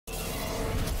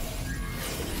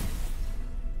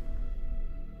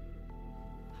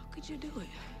could you do it?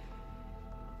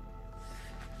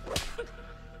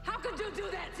 How could you do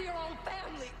that to your own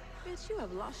family? Bitch, you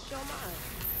have lost your mind.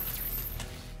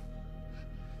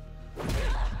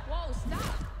 Whoa,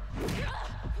 stop!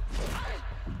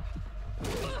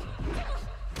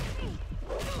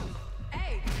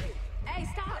 Hey,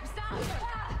 stop!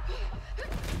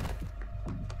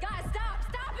 Guys, stop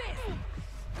it!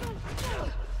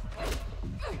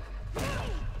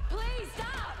 Please,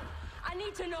 stop! I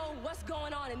need to know what's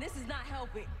going on, and this is not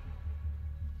helping.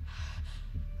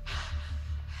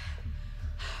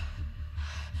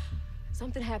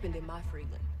 Something happened in my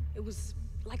Freeland. It was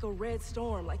like a red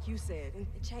storm, like you said, and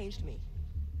it changed me.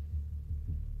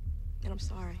 And I'm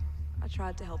sorry. I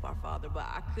tried to help our father, but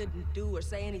I couldn't do or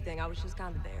say anything. I was just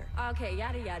kind of there. Okay,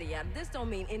 yada, yada, yada. This don't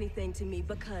mean anything to me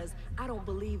because I don't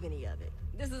believe any of it.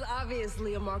 This is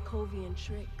obviously a Markovian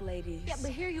trick, ladies. Yeah,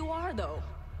 but here you are, though.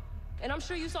 And I'm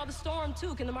sure you saw the storm,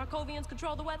 too. Can the Markovians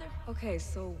control the weather? Okay,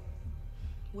 so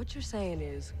what you're saying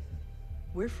is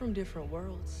we're from different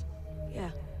worlds.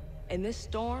 Yeah. And this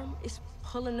storm is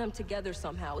pulling them together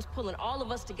somehow. It's pulling all of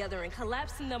us together and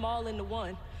collapsing them all into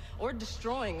one, or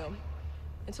destroying them,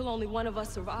 until only one of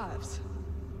us survives.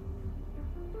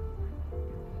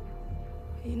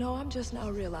 You know, I'm just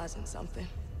now realizing something.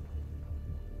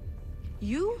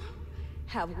 You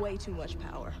have way too much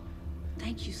power.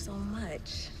 Thank you so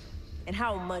much. And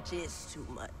how much is too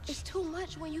much? It's too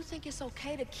much when you think it's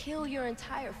okay to kill your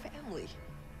entire family.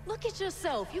 Look at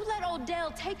yourself. You let Odell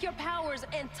take your powers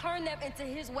and turn them into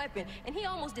his weapon, and he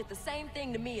almost did the same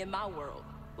thing to me in my world.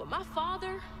 But my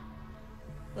father,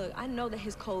 look, I know that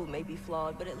his code may be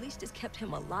flawed, but at least it's kept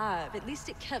him alive. At least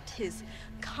it kept his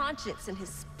conscience and his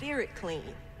spirit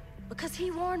clean. Because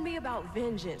he warned me about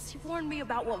vengeance. He warned me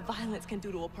about what violence can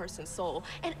do to a person's soul.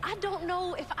 And I don't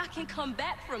know if I can come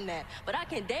back from that, but I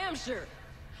can damn sure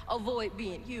avoid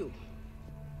being you.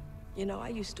 You know, I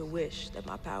used to wish that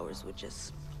my powers would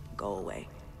just go away.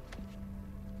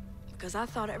 Because I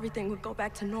thought everything would go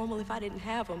back to normal if I didn't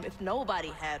have them, if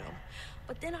nobody had them.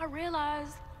 But then I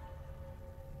realized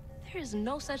there is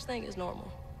no such thing as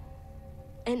normal.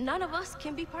 And none of us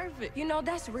can be perfect. You know,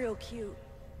 that's real cute.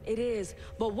 It is.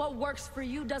 But what works for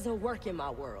you doesn't work in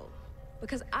my world.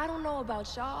 Because I don't know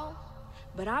about y'all,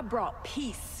 but I brought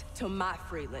peace to my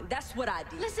Freeland. That's what I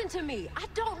did. Listen to me. I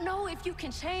don't know if you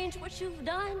can change what you've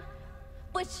done,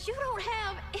 but you don't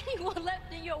have anyone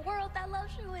left in your world that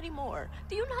loves you anymore.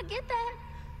 Do you not get that?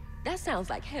 That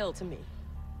sounds like hell to me.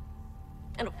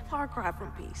 And a far cry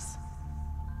from peace.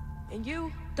 And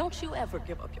you, don't you ever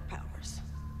give up your powers.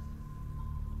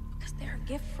 Because they're a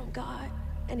gift from God.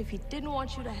 And if he didn't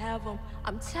want you to have them,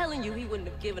 I'm telling you, he wouldn't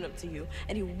have given them to you.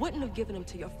 And he wouldn't have given them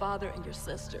to your father and your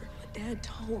sister. But Dad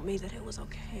told me that it was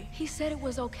okay. He said it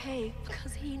was okay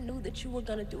because he knew that you were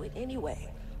gonna do it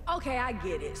anyway. Okay, I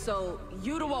get it. So,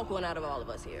 you the woke one out of all of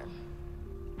us here.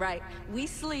 Right? We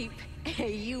sleep, and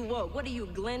you woke. What are you,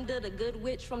 Glenda, the good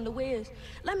witch from The Wiz?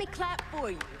 Let me clap for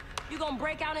you. You gonna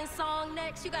break out in song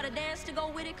next? You got a dance to go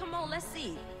with it? Come on, let's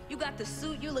see. You got the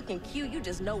suit, you looking cute, you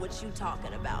just know what you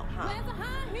talking about, huh?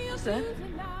 What's that?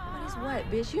 What is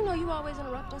what, bitch? You know you always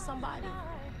interrupting somebody.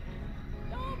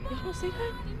 You don't see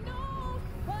that?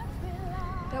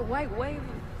 That white wave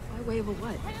of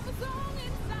what?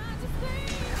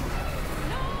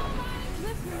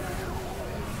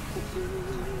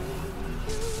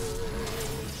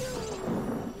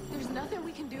 There's nothing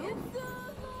we can do?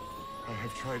 I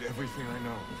have tried everything I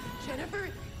know. Jennifer,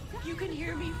 you can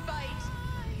hear me fight.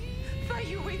 Fight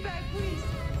your way back, please.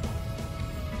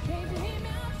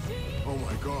 Oh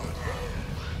my God.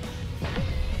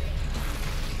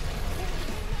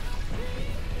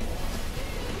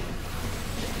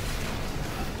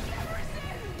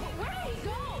 Where did he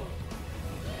go?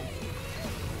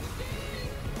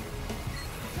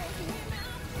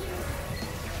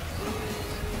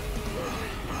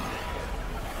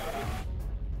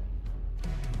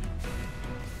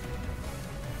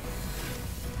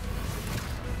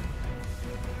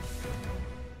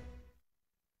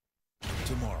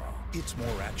 Tomorrow, it's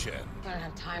more action. I don't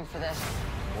have time for this.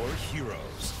 More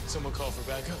heroes. Someone call for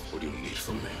backup? What do you need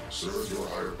from me? Serve your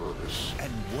higher purpose.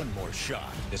 And one more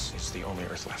shot. This is the only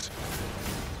Earth left.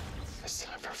 It's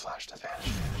time for Flash to vanish.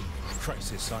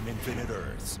 Crisis on Infinite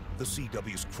Earths. The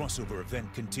CW's crossover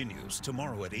event continues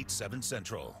tomorrow at 8/7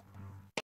 Central.